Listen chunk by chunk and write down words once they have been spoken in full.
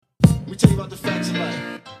me tell you about the facts of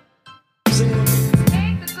life. Sing it with me.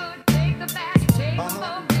 Take the good, take the bad, take the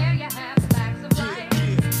slow, there you have the facts of life.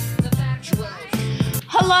 The facts of life.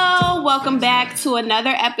 Hello, welcome back to another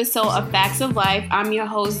episode of Facts of Life. I'm your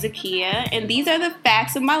host, Zakia, and these are the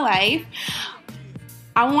facts of my life.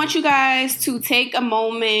 I want you guys to take a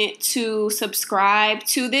moment to subscribe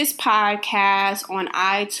to this podcast on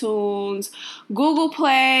iTunes, Google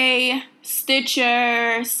Play,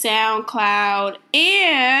 Stitcher, SoundCloud,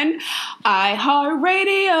 and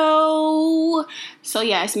iHeartRadio. So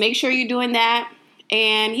yes, make sure you're doing that.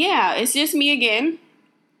 And yeah, it's just me again.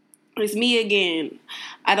 It's me again.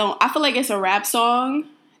 I feel like it's a rap song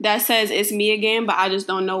that says it's me again, but I just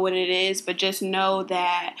don't know what it is. But just know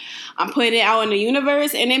that I'm putting it out in the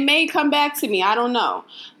universe and it may come back to me. I don't know.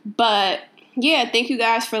 But yeah, thank you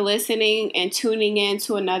guys for listening and tuning in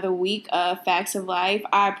to another week of Facts of Life.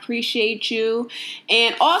 I appreciate you.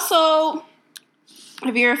 And also,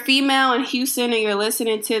 if you're a female in Houston and you're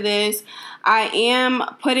listening to this, I am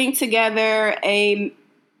putting together a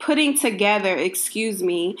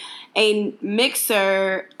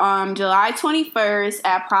mixer on July 21st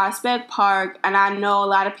at Prospect Park. And I know a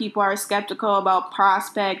lot of people are skeptical about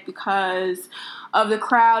Prospect because of the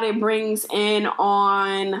crowd it brings in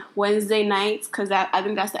on Wednesday nights, because I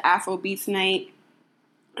think that's the Afro Beats night,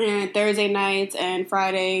 and Thursday nights and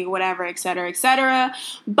Friday, whatever, etc., etc.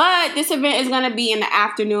 But this event is going to be in the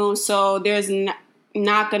afternoon, so there's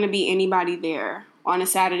not going to be anybody there on a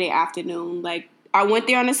Saturday afternoon. Like, I went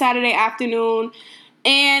there on a Saturday afternoon,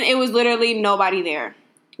 and it was literally nobody there.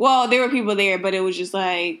 Well, there were people there, but it was just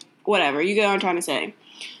like, whatever. You get what I'm trying to say.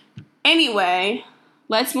 Anyway,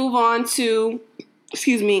 let's move on to,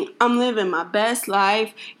 I'm living my best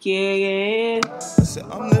life. Yeah.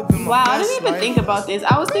 Wow, I didn't even think about this.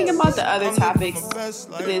 I was thinking about the other topics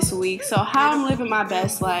this week. So how I'm living my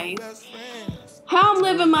best life. How I'm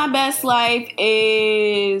living my best life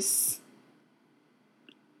is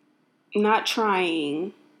not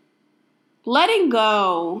trying, letting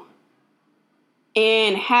go,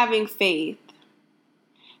 and having faith.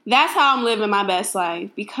 That's how I'm living my best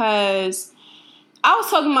life, because I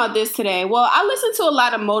was talking about this today. Well, I listen to a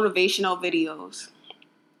lot of motivational videos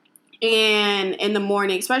and in the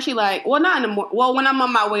morning, especially not in the morning. Well, when I'm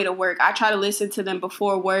on my way to work, I try to listen to them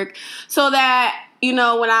before work so that,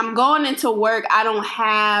 when I'm going into work, I don't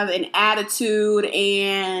have an attitude,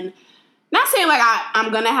 and not saying like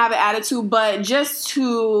I'm going to have an attitude, but just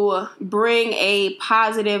to bring a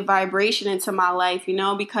positive vibration into my life,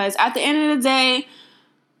 because at the end of the day,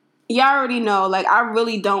 y'all already know, like, I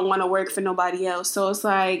really don't want to work for nobody else. So it's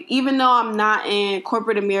like, even though I'm not in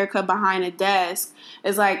corporate America behind a desk,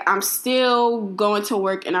 it's like I'm still going to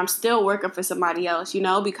work and I'm still working for somebody else,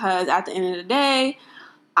 because at the end of the day,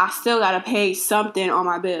 I still got to pay something on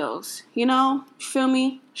my bills, feel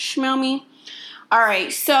me? Smell me? All right,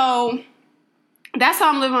 so that's how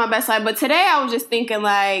I'm living my best life. But today I was just thinking,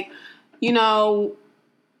 like,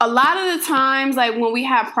 a lot of the times, like, when we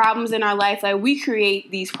have problems in our life, like, we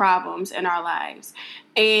create these problems in our lives.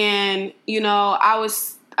 And,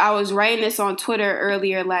 I was writing this on Twitter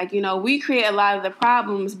earlier, like, we create a lot of the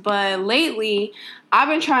problems, but lately I've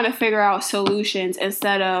been trying to figure out solutions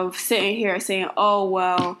instead of sitting here saying, oh,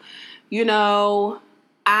 well,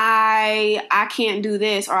 I can't do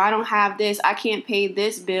this, or I don't have this, I can't pay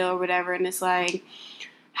this bill or whatever. And it's like,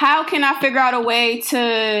 how can I figure out a way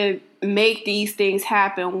to make these things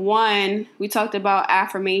happen? One, we talked about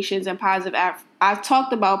affirmations and I've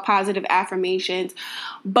talked about positive affirmations,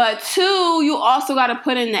 but two, you also got to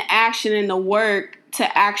put in the action and the work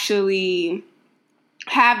to actually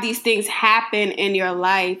have these things happen in your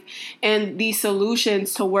life and these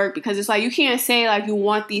solutions to work, because it's like you can't say like you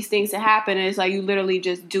want these things to happen and it's like you literally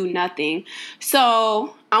just do nothing.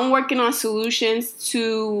 So I'm working on solutions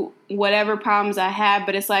to whatever problems I have,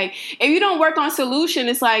 but it's like if you don't work on solution,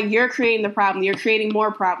 it's like you're creating the problem, you're creating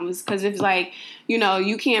more problems, because if it's like,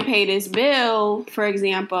 you can't pay this bill, for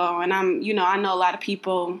example, and I know a lot of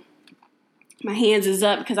people, my hands is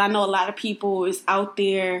up because I know a lot of people is out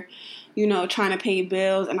there trying to pay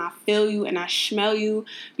bills, and I feel you and I smell you,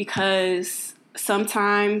 because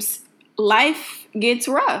sometimes life gets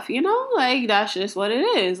rough, like that's just what it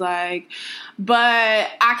is. Like,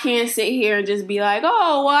 but I can't sit here and just be like,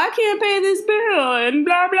 oh, well, I can't pay this bill and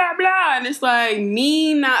blah, blah, blah. And it's like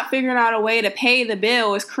me not figuring out a way to pay the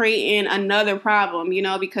bill is creating another problem,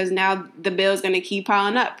 because now the bill is going to keep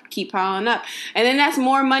piling up. And then that's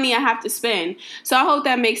more money I have to spend. So I hope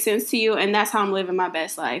that makes sense to you. And that's how I'm living my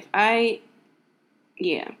best life.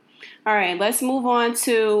 Yeah. All right, let's move on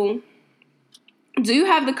to, do you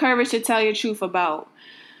have the courage to tell your truth about?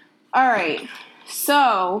 All right,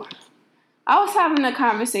 so I was having a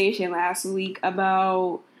conversation last week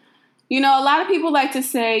about, a lot of people like to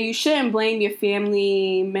say you shouldn't blame your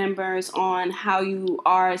family members on how you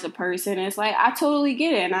are as a person. It's like, I totally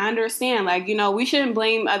get it and I understand. Like, we shouldn't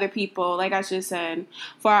blame other people, like I just said,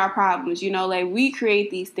 for our problems. Like we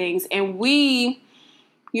create these things and we,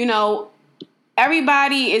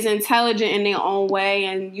 everybody is intelligent in their own way.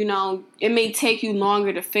 And, it may take you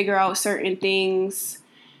longer to figure out certain things.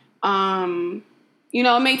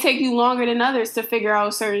 It may take you longer than others to figure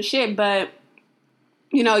out certain shit, but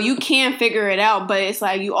you can figure it out, but it's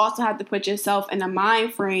like you also have to put yourself in the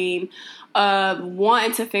mind frame of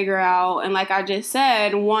wanting to figure out, and like I just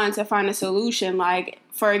said, wanting to find a solution. Like,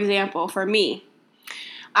 for example, for me,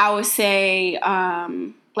 I would say,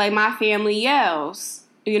 like my family yells,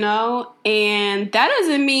 and that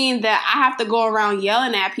doesn't mean that I have to go around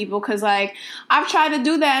yelling at people because, like, I've tried to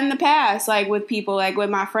do that in the past, like, with people, like,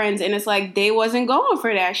 with my friends, and it's like they wasn't going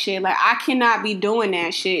for that shit. Like, I cannot be doing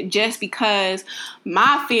that shit just because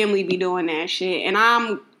my family be doing that shit, and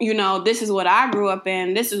I'm, this is what I grew up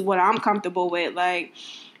in, this is what I'm comfortable with, like,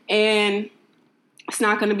 and it's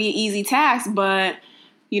not going to be an easy task, but,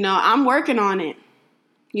 I'm working on it.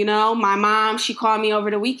 My mom, she called me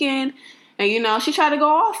over the weekend, and, she tried to go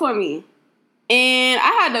off on me. And I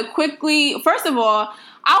had to quickly, first of all,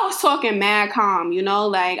 I was talking mad calm,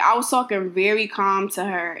 like I was talking very calm to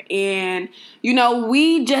her. And,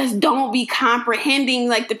 we just don't be comprehending,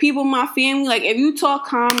 like the people in my family, like if you talk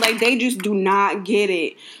calm, like they just do not get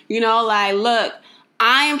it. Like, look,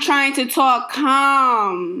 I am trying to talk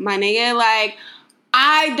calm, my nigga. Like,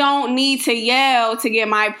 I don't need to yell to get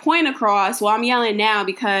my point across. Well, I'm yelling now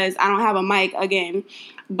because I don't have a mic again.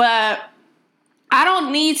 But I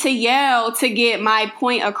don't need to yell to get my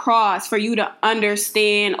point across for you to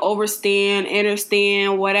understand,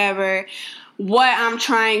 understand, whatever, what I'm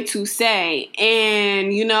trying to say. And,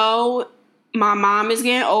 my mom is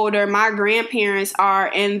getting older. My grandparents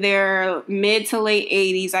are in their mid to late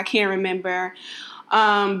 80s. I can't remember.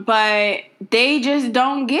 But they just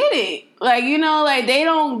don't get it. Like, like they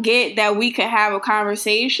don't get that we could have a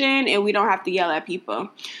conversation and we don't have to yell at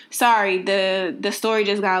people. Sorry, the story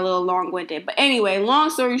just got a little long-winded. But anyway,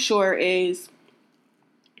 long story short is,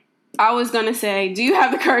 I was going to say, do you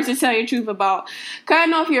have the courage to tell your truth about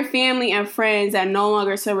cutting off your family and friends that no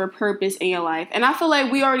longer serve a purpose in your life? And I feel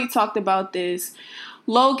like we already talked about this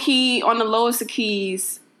low-key, on the lowest of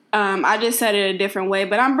keys. I just said it a different way,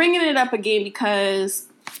 but I'm bringing it up again because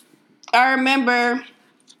I remember,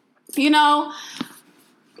 people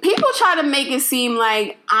try to make it seem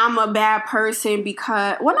like I'm a bad person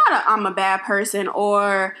because, well, I'm a bad person,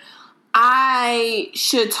 or I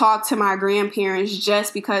should talk to my grandparents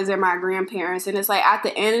just because they're my grandparents. And it's like, at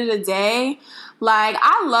the end of the day, like,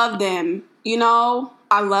 I love them,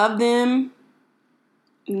 I love them.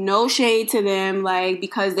 No shade to them, like,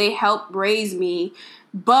 because they helped raise me.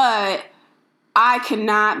 But I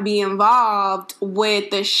cannot be involved with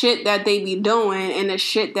the shit that they be doing and the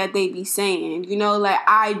shit that they be saying. Like,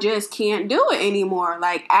 I just can't do it anymore.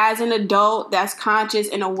 Like, as an adult that's conscious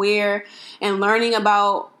and aware and learning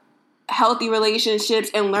about healthy relationships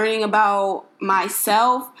and learning about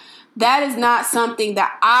myself, that is not something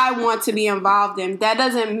that I want to be involved in. That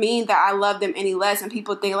doesn't mean that I love them any less. And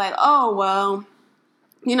people think like, oh, well,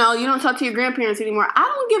 you don't talk to your grandparents anymore. I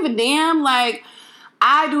don't give a damn. Like,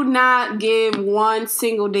 I do not give one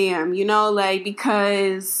single damn, like,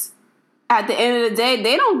 because at the end of the day,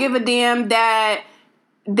 they don't give a damn that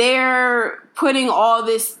they're putting all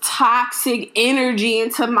this toxic energy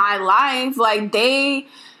into my life. Like,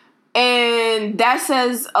 and that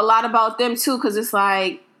says a lot about them too, because it's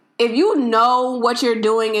like, if you know what you're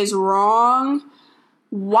doing is wrong,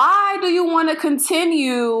 why do you want to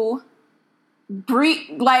continue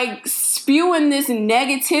spewing this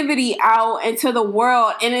negativity out into the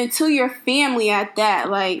world and into your family at that?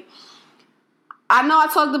 Like, I know I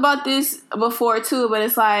talked about this before too, but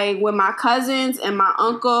it's like with my cousins and my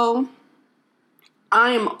uncle,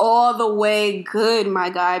 I am all the way good, my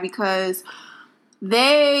guy, because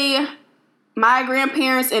my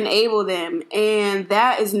grandparents enable them, and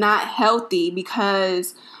that is not healthy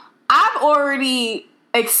because I've already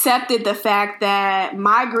accepted the fact that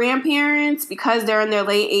my grandparents, because they're in their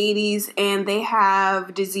late 80s and they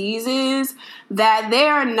have diseases, that they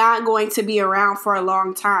are not going to be around for a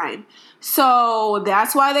long time. So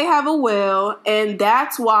that's why they have a will, and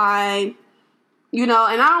that's why, and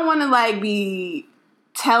I don't want to be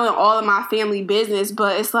telling all of my family business,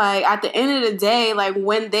 but it's like, at the end of the day, like,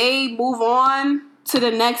 when they move on to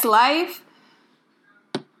the next life,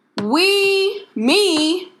 me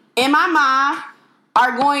and my mom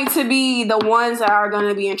are going to be the ones that are going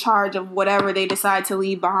to be in charge of whatever they decide to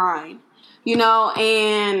leave behind.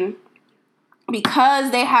 and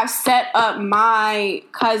because they have set up my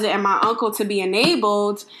cousin and my uncle to be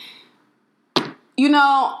enabled,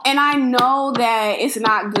 and I know that it's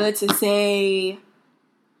not good to say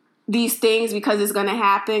these things because it's going to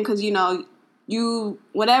happen, because,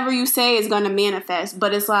 whatever you say is going to manifest.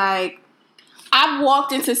 But it's like, I've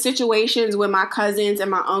walked into situations with my cousins and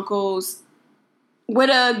my uncles with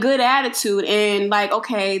a good attitude and like,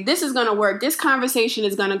 okay, this is going to work. This conversation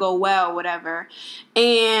is going to go well, whatever.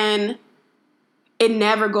 And it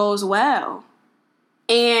never goes well.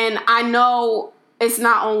 And I know it's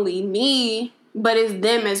not only me, but it's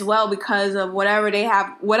them as well, because of whatever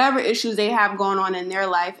issues they have going on in their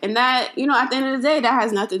life. And that, at the end of the day, that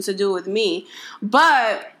has nothing to do with me.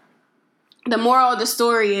 But the moral of the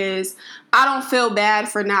story is, I don't feel bad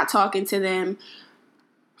for not talking to them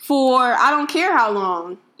for I don't care how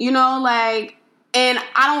long, and I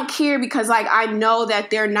don't care because I know that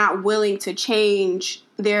they're not willing to change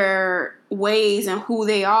their ways and who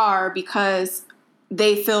they are because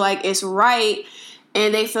they feel like it's right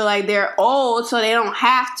and they feel like they're old, so they don't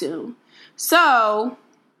have to. So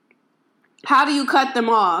how do you cut them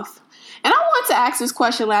off? And I wanted to ask this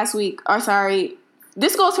question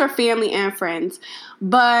this goes for family and friends,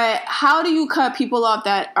 but how do you cut people off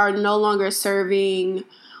that are no longer serving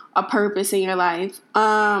a purpose in your life?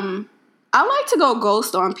 I like to go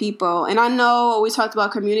ghost on people, and I know we talked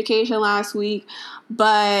about communication last week,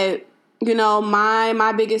 but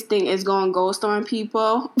my biggest thing is going ghost on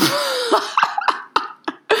people.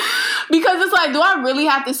 Because it's like, do I really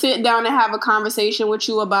have to sit down and have a conversation with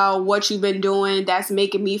you about what you've been doing that's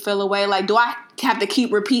making me feel away? Like, do I have to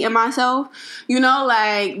keep repeating myself?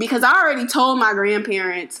 Because I already told my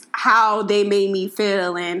grandparents how they made me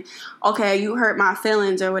feel and, okay, you hurt my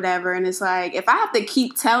feelings or whatever. And it's like, if I have to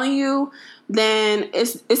keep telling you, then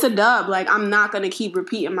it's a dub. Like, I'm not going to keep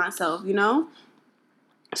repeating myself,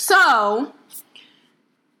 So,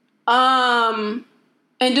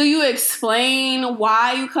 and do you explain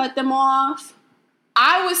why you cut them off?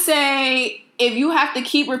 I would say if you have to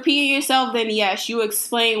keep repeating yourself, then yes, you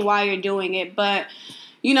explain why you're doing it. But,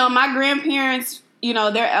 my grandparents,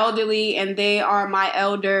 they're elderly and they are my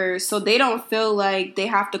elders, so they don't feel like they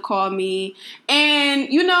have to call me. And,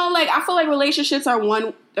 I feel like relationships are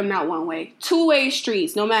two-way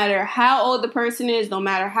streets, no matter how old the person is, no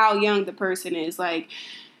matter how young the person is.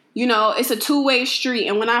 It's a two-way street.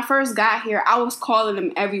 And when I first got here, I was calling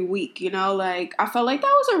them every week, I felt like that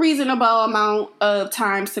was a reasonable amount of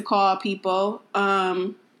times to call people. Call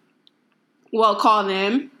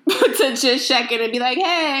them to just check in and be like,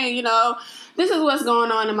 hey, this is what's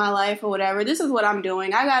going on in my life or whatever. This is what I'm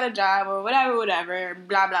doing. I got a job or whatever,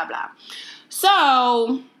 blah, blah, blah.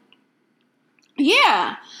 So,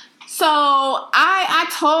 yeah. So I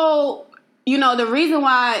told,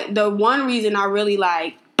 the one reason I really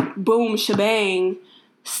boom, shebang,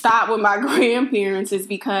 stop with my grandparents is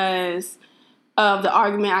because of the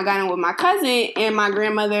argument I got in with my cousin, and my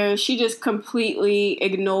grandmother, she just completely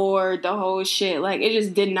ignored the whole shit. It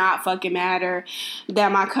just did not fucking matter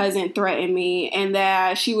that my cousin threatened me and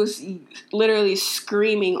that she was literally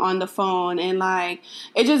screaming on the phone, and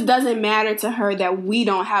it just doesn't matter to her that we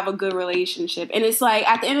don't have a good relationship. And it's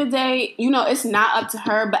at the end of the day, it's not up to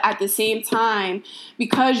her, but at the same time,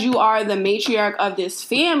 because you are the matriarch of this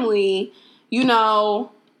family,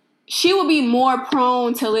 she will be more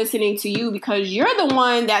prone to listening to you because you're the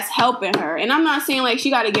one that's helping her. And I'm not saying she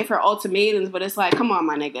got to give her ultimatums, but it's come on,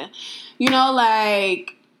 my nigga. You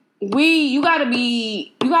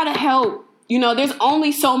gotta help. There's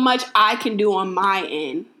only so much I can do on my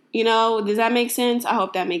end. Does that make sense? I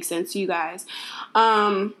hope that makes sense to you guys.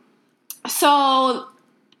 So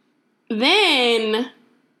then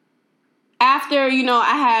after,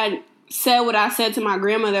 I had said what I said to my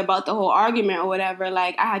grandmother about the whole argument or whatever,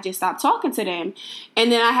 I had just stopped talking to them.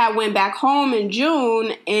 And then I had went back home in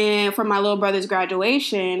June and for my little brother's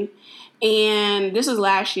graduation. And this was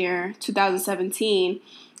last year, 2017.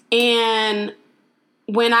 And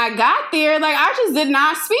when I got there, I just did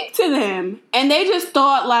not speak to them. And they just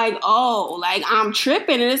thought I'm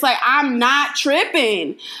tripping. And it's I'm not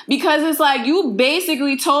tripping. Because it's you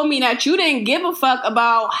basically told me that you didn't give a fuck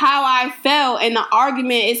about how I felt in the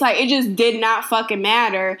argument. It's it just did not fucking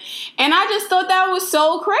matter. And I just thought that was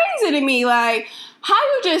so crazy to me. How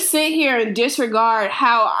you just sit here and disregard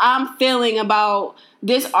how I'm feeling about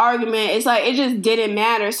this argument. It's it just didn't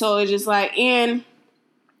matter. So it's just and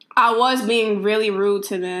I was being really rude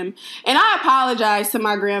to them. And I apologized to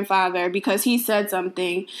my grandfather because he said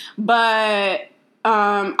something. But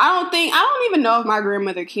I don't even know if my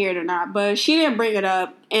grandmother cared or not. But she didn't bring it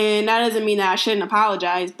up. And that doesn't mean that I shouldn't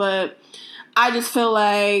apologize. But I just feel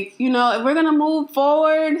like, you know, if we're going to move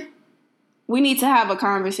forward, we need to have a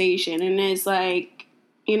conversation. And it's like,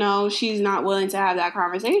 you know, she's not willing to have that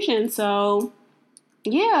conversation. So,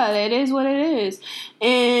 yeah, it is what it is.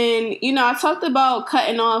 And, you know, I talked about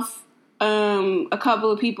cutting off a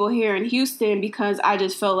couple of people here in Houston because I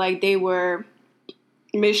just felt like they were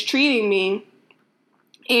mistreating me.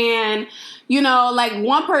 And, you know, like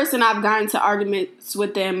one person I've gotten into arguments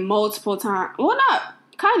with them multiple times. Well, not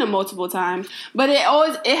kind of multiple times, but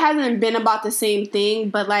it hasn't been about the same thing.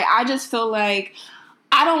 But like, I just feel like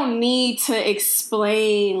I don't need to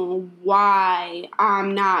explain why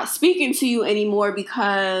I'm not speaking to you anymore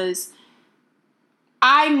because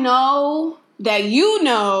I know that you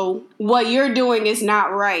know what you're doing is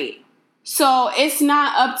not right. So it's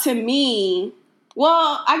not up to me.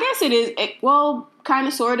 Well, I guess it is. Kind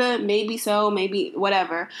of, sort of, maybe so, maybe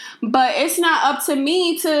whatever. But it's not up to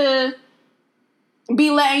me to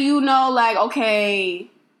be letting you know, like, okay,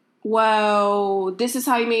 well, this is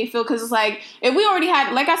how you made me feel. Because it's like, if we already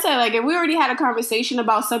had, like I said, like, if we already had a conversation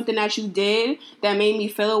about something that you did that made me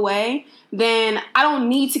feel away, then I don't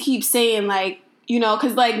need to keep saying, like, you know,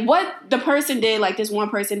 because, like, what the person did, like, this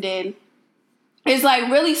one person did, is,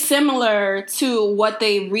 like, really similar to what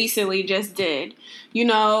they recently just did. You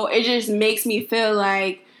know, it just makes me feel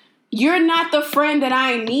like you're not the friend that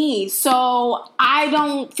I need. So I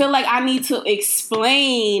don't feel like I need to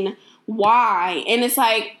explain why. And it's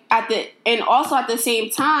like and also at the same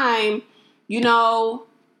time, you know,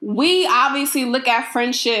 we obviously look at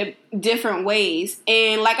friendship different ways.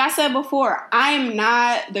 And like I said before, I am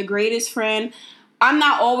not the greatest friend. I'm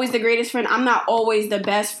not always the greatest friend. I'm not always the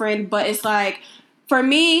best friend. But it's like, for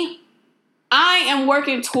me, I am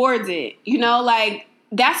working towards it. You know, like,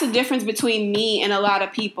 that's the difference between me and a lot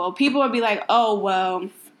of people. People would be like, oh, well,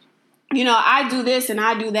 you know, I do this and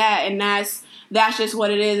I do that, and that's just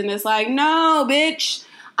what it is. And it's like, no, bitch,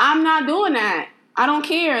 I'm not doing that. I don't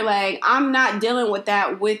care. Like, I'm not dealing with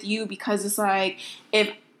that with you because it's like,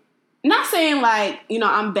 not saying like, you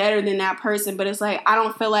know, I'm better than that person, but it's like, I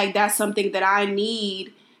don't feel like that's something that I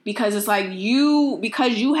need. Because it's like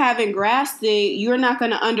because you haven't grasped it, you're not going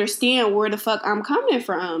to understand where the fuck I'm coming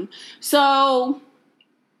from. So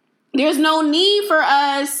there's no need for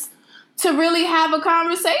us to really have a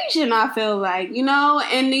conversation, I feel like, you know?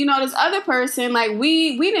 And, you know, this other person, like,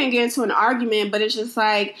 we didn't get into an argument, but it's just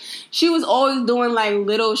like, she was always doing, like,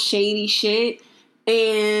 little shady shit.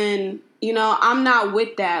 And, you know, I'm not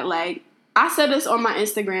with that. Like, I said this on my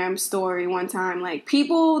Instagram story one time. Like,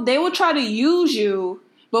 people, they will try to use you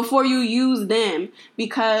before you use them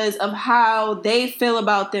because of how they feel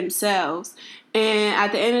about themselves. And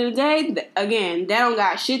at the end of the day, again, that don't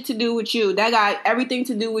got shit to do with you. That got everything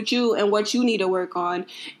to do with you and what you need to work on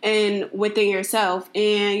and within yourself.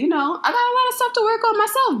 And, you know, I got a lot of stuff to work on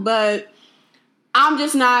myself, but I'm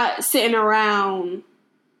just not sitting around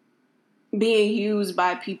being used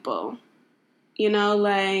by people. You know,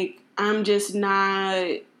 like, I'm just not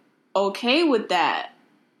okay with that.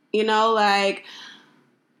 You know, like,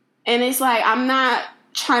 and it's like, I'm not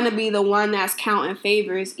trying to be the one that's counting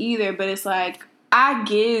favors either, but it's like, I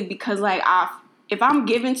give because, like, if I'm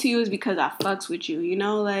giving to you, it's because I fucks with you, you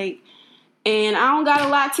know, like, and I don't got a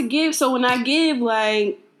lot to give, so when I give,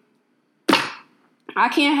 like, I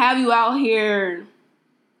can't have you out here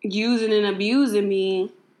using and abusing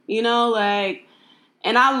me, you know, like,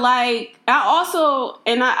 and I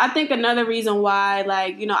think another reason why,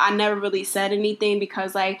 like, you know, I never really said anything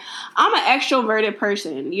because, like, I'm an extroverted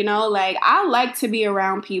person, you know, like, I like to be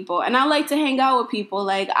around people and I like to hang out with people.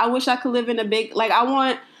 Like, I wish I could live in I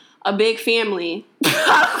want a big family.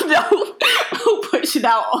 I don't know who pushing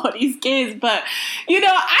out all these kids, but, you know,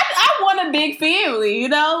 I want a big family, you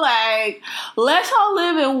know, like, let's all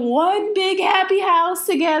live in one big happy house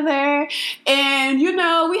together, and, you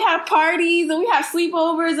know, we have parties, and we have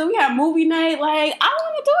sleepovers, and we have movie night. Like, I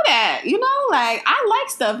want to do that, you know, like, I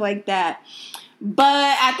like stuff like that,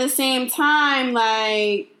 but at the same time,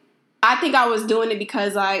 like, I think I was doing it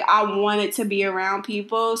because, like, I wanted to be around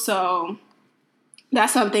people, so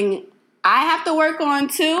that's something I have to work on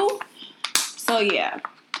too. So yeah.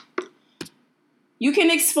 You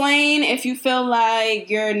can explain if you feel like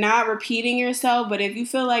you're not repeating yourself, but if you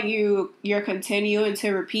feel like you're continuing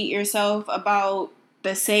to repeat yourself about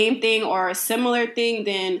the same thing or a similar thing,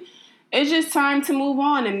 then it's just time to move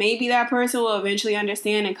on. And maybe that person will eventually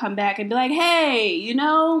understand and come back and be like, hey, you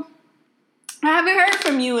know, I haven't heard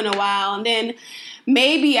from you in a while. And then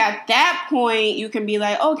maybe at that point you can be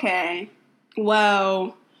like, okay,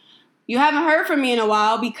 well, you haven't heard from me in a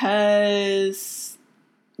while because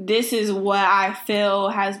this is what I feel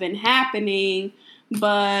has been happening,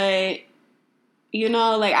 but You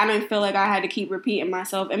know, like, I didn't feel like I had to keep repeating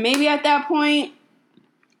myself. And maybe at that point,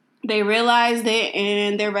 they realized it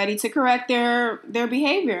and they're ready to correct their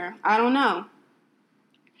behavior. I don't know.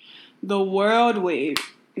 The world we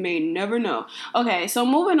may never know. Okay, so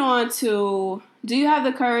moving on to, do you have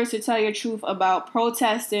the courage to tell your truth about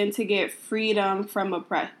protesting to get freedom from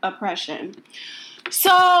oppression?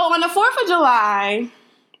 So, on the 4th of July,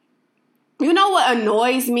 you know what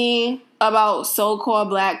annoys me about so-called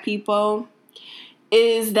black people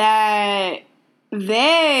is that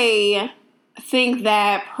they think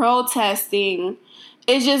that protesting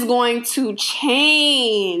is just going to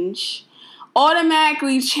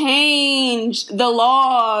automatically change the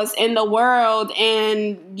laws in the world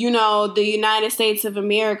and, you know, the United States of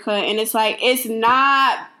America. And it's like, it's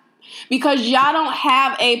not, because y'all don't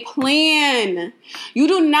have a plan. You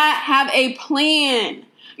do not have a plan.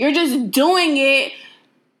 You're just doing it.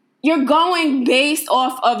 You're going based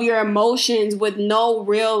off of your emotions with no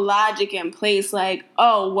real logic in place. Like,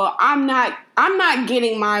 oh, well, I'm not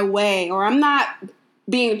getting my way, or I'm not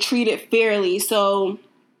being treated fairly, so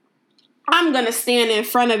I'm going to stand in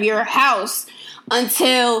front of your house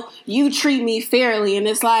until you treat me fairly. And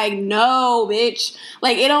it's like, no, bitch.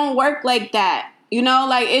 Like, it don't work like that. You know,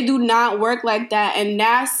 like, it do not work like that. And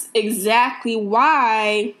that's exactly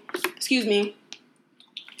why,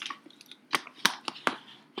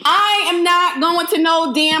 I am not going to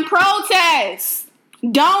no damn protest.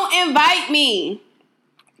 Don't invite me.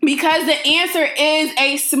 Because the answer is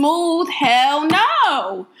a smooth hell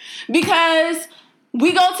no. Because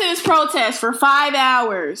we go to this protest for 5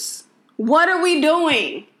 hours. What are we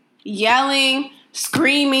doing? Yelling,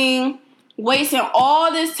 screaming, wasting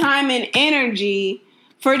all this time and energy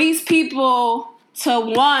for these people to,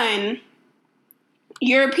 one,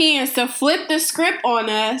 Europeans to flip the script on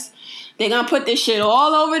us. They're going to put this shit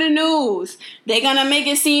all over the news. They're going to make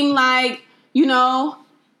it seem like, you know,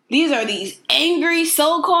 these are these angry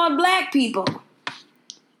so-called black people.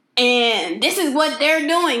 And this is what they're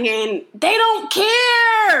doing. And they don't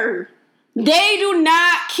care. They do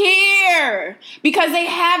not care. Because they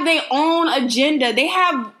have their own agenda. They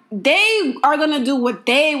are going to do what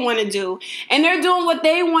they want to do. And they're doing what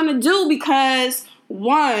they want to do because,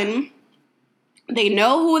 one, they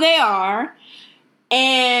know who they are.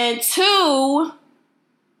 And two,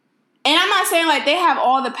 and I'm not saying like they have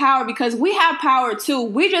all the power, because we have power too.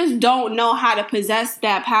 We just don't know how to possess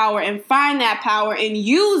that power and find that power and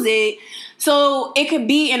use it so it could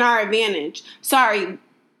be in our advantage. Sorry,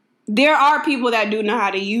 there are people that do know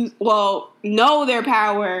how to know their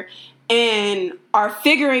power and are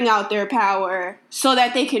figuring out their power so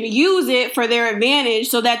that they can use it for their advantage,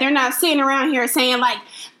 so that they're not sitting around here saying like,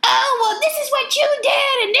 oh, well, this is what you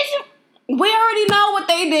did and this is... We already know what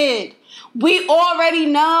they did. We already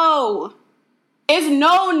know. It's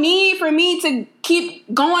no need for me to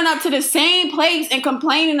keep going up to the same place and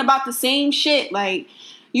complaining about the same shit. Like,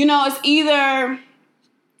 you know, it's either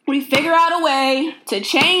we figure out a way to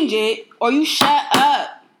change it or you shut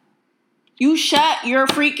up. You shut your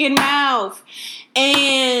freaking mouth.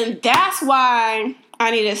 And that's why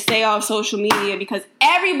I need to stay off social media, because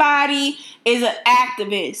everybody is an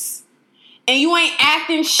activist. And you ain't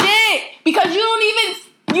acting shit because you don't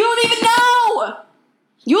even know.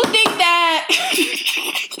 You think that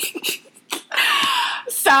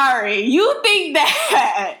you think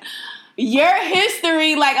that your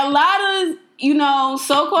history, like a lot of, you know,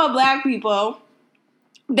 so-called black people,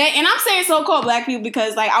 and I'm saying so-called black people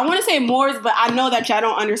because like I want to say Moors, but I know that y'all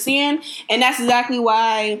don't understand, and that's exactly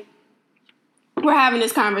why we're having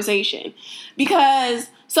this conversation. Because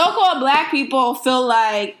so-called black people feel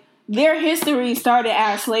like their history started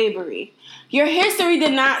as slavery. Your history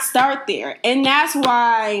did not start there. And that's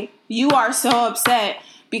why you are so upset,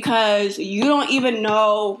 because you don't even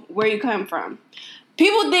know where you come from.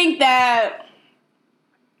 People think that,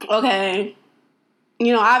 okay,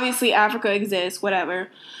 you know, obviously Africa exists, whatever.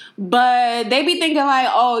 But they be thinking like,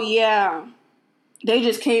 oh yeah, they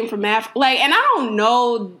just came from Africa. Like, and I don't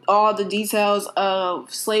know all the details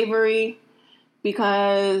of slavery,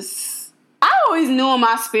 because I always knew in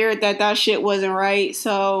my spirit that shit wasn't right.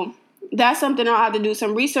 So that's something I'll have to do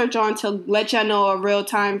some research on to let y'all know a real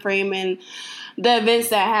time frame and the events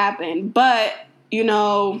that happened. But, you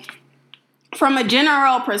know, from a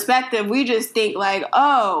general perspective, we just think like,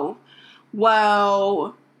 oh,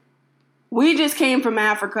 well, we just came from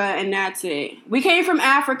Africa and that's it. We came from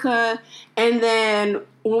Africa, and then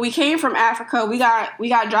when we came from Africa, we got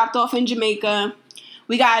dropped off in Jamaica.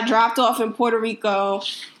 We got dropped off in Puerto Rico.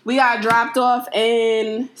 We got dropped off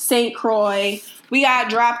in St. Croix. We got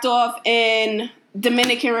dropped off in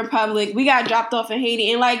Dominican Republic. We got dropped off in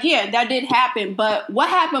Haiti. And like, yeah, that did happen. But what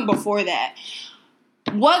happened before that?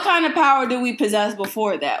 What kind of power do we possess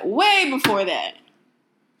before that? Way before that.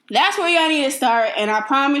 That's where y'all need to start. And I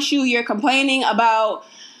promise you, you're complaining about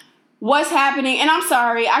what's happening. And I'm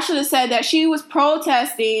sorry, I should have said that she was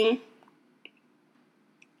protesting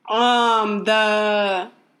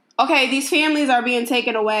these families are being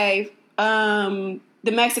taken away, the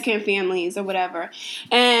Mexican families or whatever.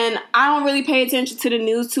 And I don't really pay attention to the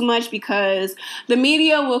news too much because the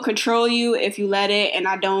media will control you if you let it, and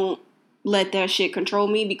I don't let that shit control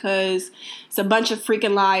me because it's a bunch of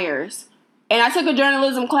freaking liars. And I took a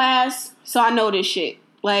journalism class, so I know this shit.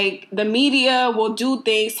 Like, the media will do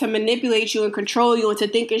things to manipulate you and control you into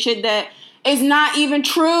thinking shit that is not even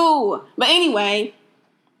true. But anyway,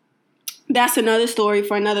 that's another story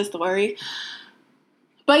for another story.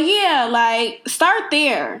 But yeah, like, start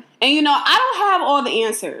there. And, you know, I don't have all the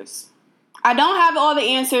answers. I don't have all the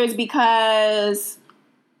answers because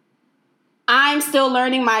I'm still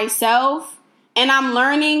learning myself. And I'm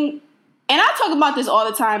learning, and I talk about this all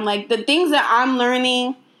the time, like, the things that I'm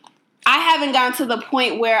learning, I haven't gotten to the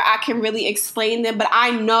point where I can really explain them, but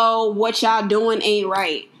I know what y'all doing ain't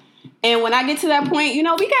right. And when I get to that point, you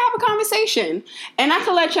know, we can have a conversation. And I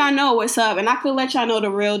can let y'all know what's up. And I can let y'all know the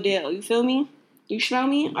real deal. You feel me? You smell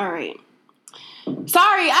me? All right.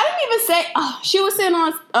 Sorry, I didn't even say... Oh, she was sitting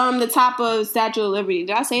on the top of Statue of Liberty.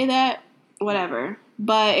 Did I say that? Whatever.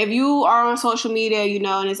 But if you are on social media, you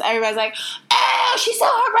know, and it's everybody's like, oh, she's so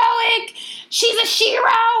heroic. She's a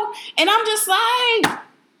shero. And I'm just like,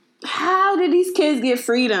 how did these kids get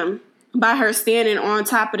freedom? By her standing on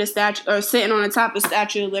top of the statue, or sitting on the top of the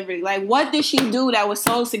Statue of Liberty. Like, what did she do that was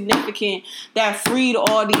so significant that freed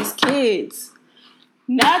all these kids?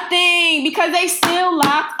 Nothing, because they still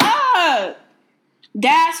locked up.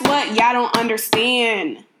 That's what y'all don't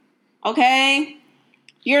understand. Okay?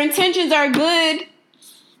 Your intentions are good,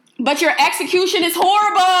 but your execution is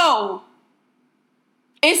horrible.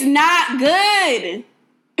 It's not good.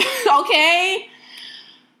 Okay?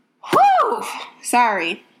 Whew.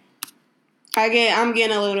 Sorry. I'm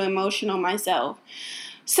getting a little emotional myself.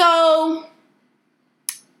 So,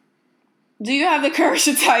 do you have the courage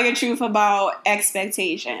to tell your truth about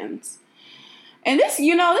expectations? And this,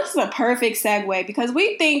 you know, this is a perfect segue because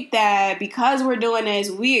we think that because we're doing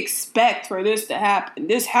this, we expect for this to happen.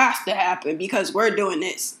 This has to happen because we're doing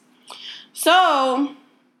this. So,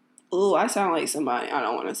 ooh, I sound like somebody I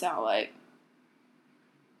don't want to sound like.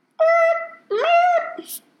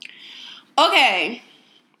 Okay.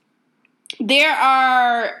 There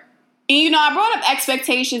are, you know, I brought up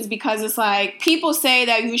expectations because it's like people say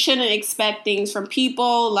that you shouldn't expect things from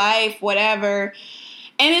people, life, whatever.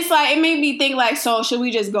 And it's like, it made me think like, so should we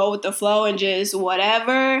just go with the flow and just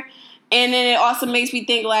whatever? And then it also makes me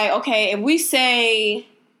think like, okay, if we say,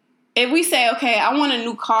 okay, I want a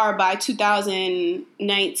new car by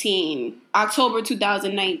 2019, October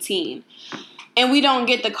 2019. And we don't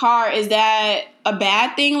get the car, is that a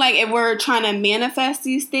bad thing? Like, if we're trying to manifest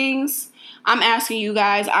these things? I'm asking you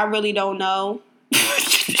guys. I really don't know.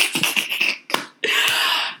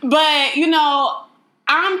 But, you know,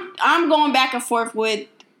 I'm going back and forth with,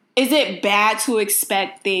 is it bad to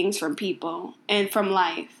expect things from people and from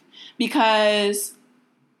life? Because,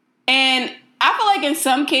 and I feel like in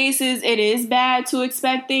some cases it is bad to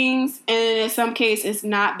expect things, and in some cases it's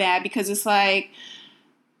not bad because it's like,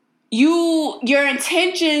 your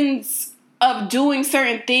intentions of doing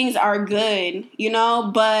certain things are good, you know,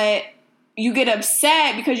 but you get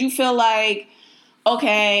upset because you feel like,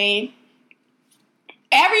 okay,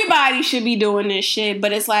 everybody should be doing this shit,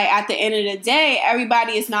 but it's like at the end of the day,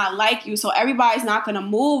 everybody is not like you, so everybody's not going to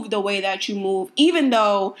move the way that you move, even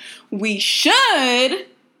though we should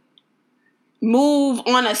move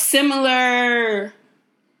on a similar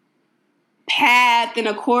path in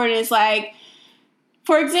accordance. Like,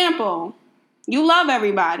 for example, you love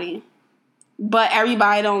everybody, but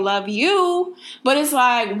everybody don't love you. But it's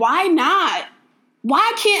like, why not?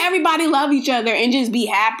 Why can't everybody love each other and just be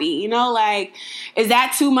happy? You know, like, is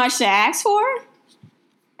that too much to ask for?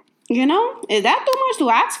 You know, is that too much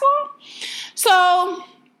to ask for? So,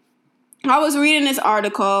 I was reading this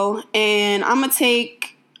article, and I'm going to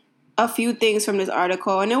take a few things from this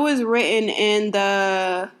article. And it was written in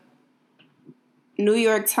the New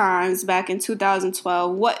York Times back in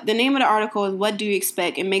 2012. The name of the article is "What Do You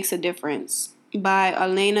Expect? It Makes a Difference" by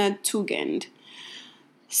Elena Tugend.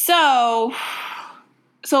 So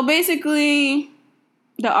basically,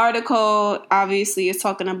 the article obviously is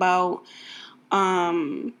talking about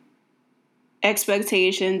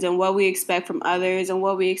expectations and what we expect from others and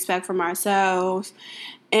what we expect from ourselves.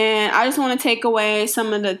 And I just want to take away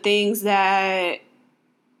some of the things that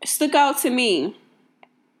stuck out to me.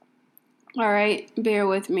 All right, bear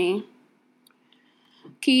with me.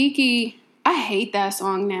 Kiki. I hate that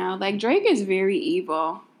song now. Like, Drake is very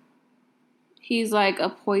evil. He's like a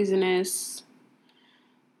poisonous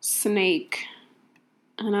snake.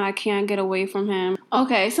 And I can't get away from him.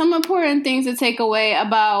 Okay, some important things to take away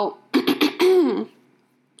about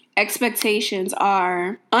expectations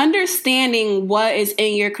are understanding what is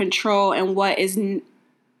in your control and what is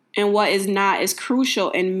not is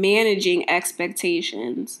crucial in managing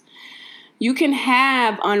expectations. You can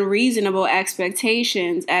have unreasonable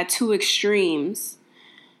expectations at two extremes.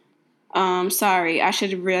 Sorry, I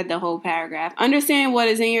should have read the whole paragraph. Understanding what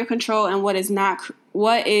is in your control and what is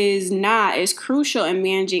not is crucial in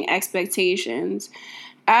managing expectations.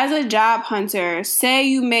 As a job hunter, say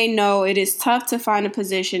you may know it is tough to find a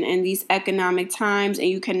position in these economic times and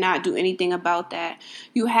you cannot do anything about that.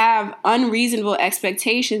 You have unreasonable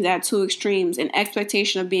expectations at two extremes, an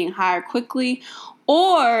expectation of being hired quickly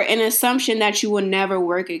or an assumption that you will never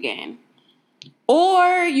work again.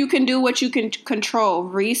 Or you can do what you can control.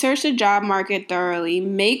 Research the job market thoroughly,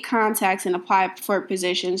 make contacts and apply for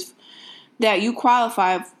positions that you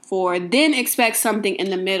qualify for, then expect something in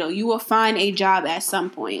the middle. You will find a job at some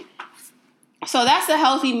point. So that's a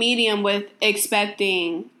healthy medium with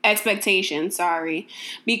expectations,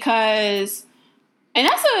 because, and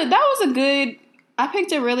I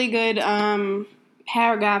picked a really good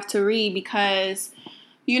paragraph to read because,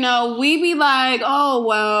 we be like, oh,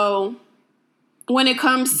 well, when it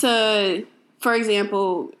comes to, for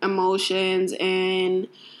example, emotions and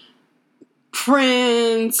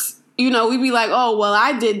friends, we be like, oh, well,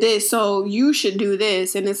 I did this, so you should do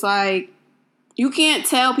this. And it's like, you can't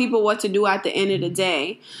tell people what to do at the end of the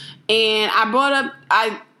day. And I brought up,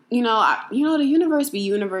 the universe be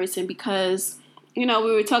universing because, we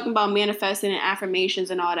were talking about manifesting and affirmations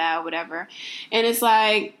and all that or whatever. And it's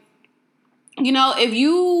like, if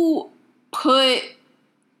you put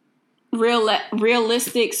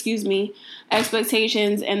realistic,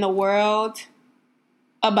 expectations in the world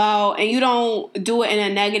about, and you don't do it in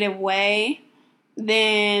a negative way,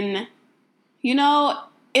 then,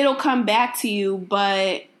 it'll come back to you,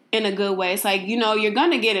 but in a good way. It's like, you're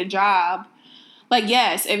going to get a job. Like,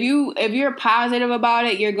 yes, if you're positive about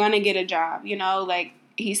it, you're going to get a job, like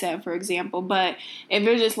he said, for example. But if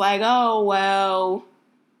you're just like, oh, well,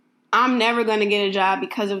 I'm never going to get a job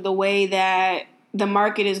because of the way that the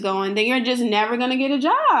market is going, then you're just never going to get a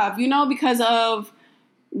job, because of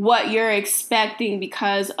what you're expecting,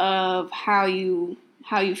 because of how you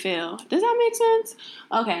feel. Does that make sense?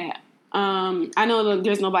 Okay. I know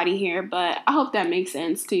there's nobody here, but I hope that makes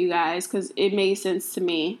sense to you guys because it made sense to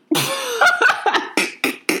me.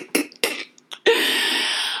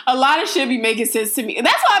 A lot of shit be making sense to me.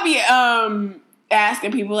 That's why I be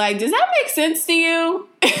asking people like, does that make sense to you?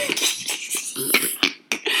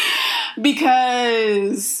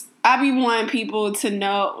 Because I be wanting people to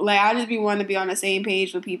know, like, I just be wanting to be on the same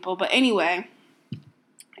page with people. But anyway,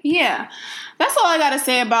 yeah, that's all I got to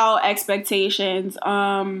say about expectations.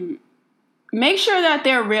 Make sure that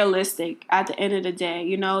they're realistic at the end of the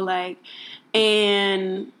day,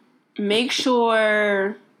 and make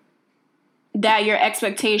sure that your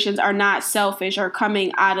expectations are not selfish or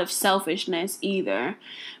coming out of selfishness either,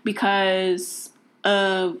 because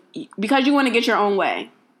you want to get your own way.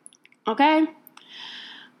 Okay?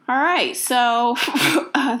 All right. So,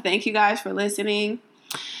 thank you guys for listening.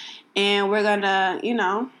 And we're going to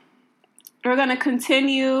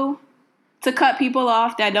continue to cut people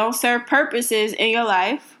off that don't serve purposes in your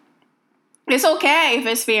life. It's okay if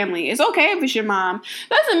it's family. It's okay if it's your mom.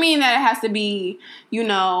 Doesn't mean that it has to be,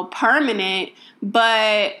 permanent.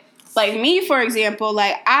 But like me, for example,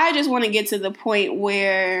 like I just want to get to the point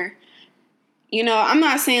where, I'm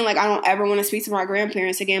not saying like I don't ever want to speak to my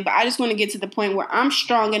grandparents again, but I just want to get to the point where I'm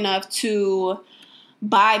strong enough to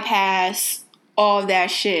bypass all of that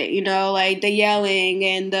shit, like the yelling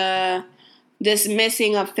and the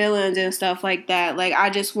dismissing of feelings and stuff like that. Like,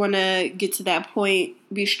 I just want to get to that point,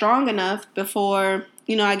 be strong enough before,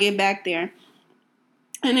 I get back there.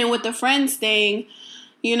 And then with the friends thing,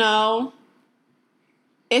 it's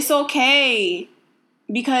okay.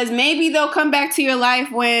 Because maybe they'll come back to your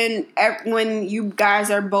life when you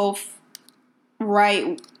guys are both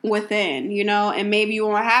right within, and maybe you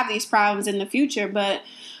won't have these problems in the future. But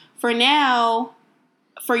for now,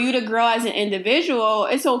 for you to grow as an individual,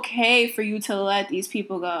 it's okay for you to let these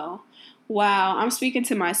people go. Wow, I'm speaking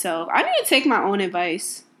to myself. I need to take my own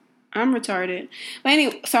advice. I'm retarded. But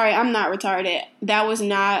anyway, sorry, I'm not retarded. That was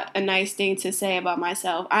not a nice thing to say about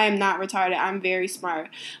myself. I am not retarded. I'm very smart.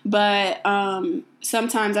 But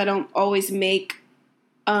sometimes I don't always make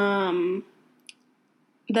the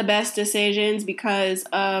best decisions because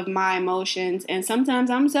of my emotions. And sometimes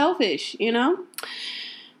I'm selfish,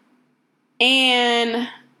 And,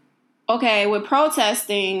 okay, with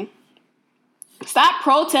protesting, stop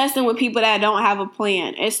protesting with people that don't have a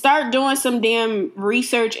plan. And start doing some damn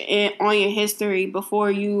research on your history before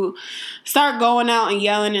you start going out and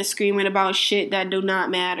yelling and screaming about shit that do not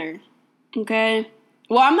matter. Okay?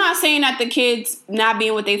 Well, I'm not saying that the kids not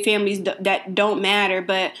being with their families that don't matter,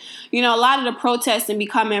 but, you know, a lot of the protesting be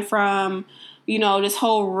coming from, you know, this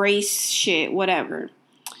whole race shit, whatever.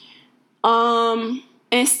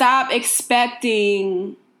 And stop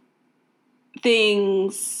expecting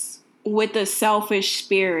things with a selfish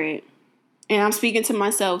spirit. And I'm speaking to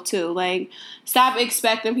myself too. Like, stop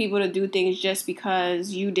expecting people to do things just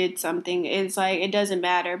because you did something. It's like, it doesn't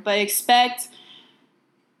matter. But expect,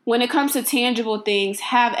 when it comes to tangible things,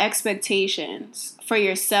 have expectations for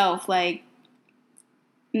yourself. Like,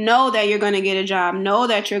 know that you're going to get a job. Know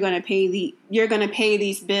that you're going to pay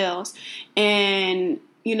these bills. And,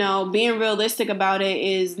 you know, being realistic about it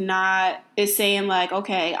is saying like,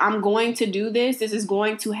 okay, I'm going to do this. This is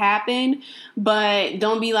going to happen. But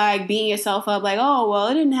don't be like beating yourself up like, oh, well,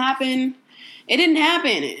 it didn't happen. It didn't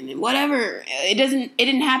happen and whatever. It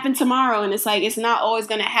didn't happen tomorrow. And it's like, it's not always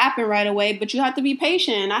going to happen right away, but you have to be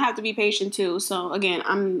patient. I have to be patient too. So again,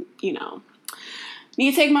 I'm, you know,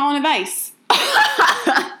 need to take my own advice.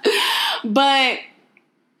 But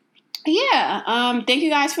yeah, thank you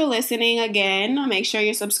guys for listening again. Make sure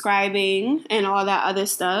you're subscribing and all that other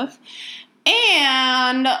stuff.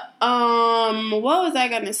 And what was I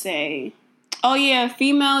gonna say? Oh yeah,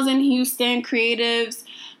 females in Houston, creatives.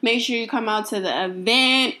 Make sure you come out to the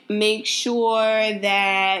event. Make sure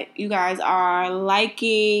that you guys are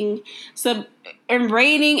liking, and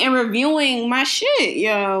rating and reviewing my shit,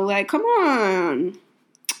 yo. Like, come on.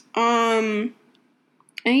 And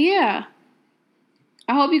yeah.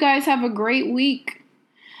 I hope you guys have a great week,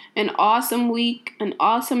 an awesome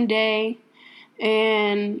day,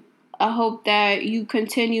 and I hope that you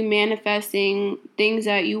continue manifesting things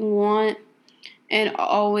that you want, and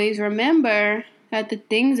always remember that the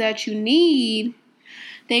things that you need,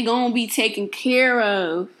 they gonna be taken care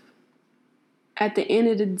of at the end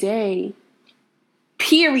of the day.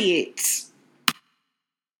 Period.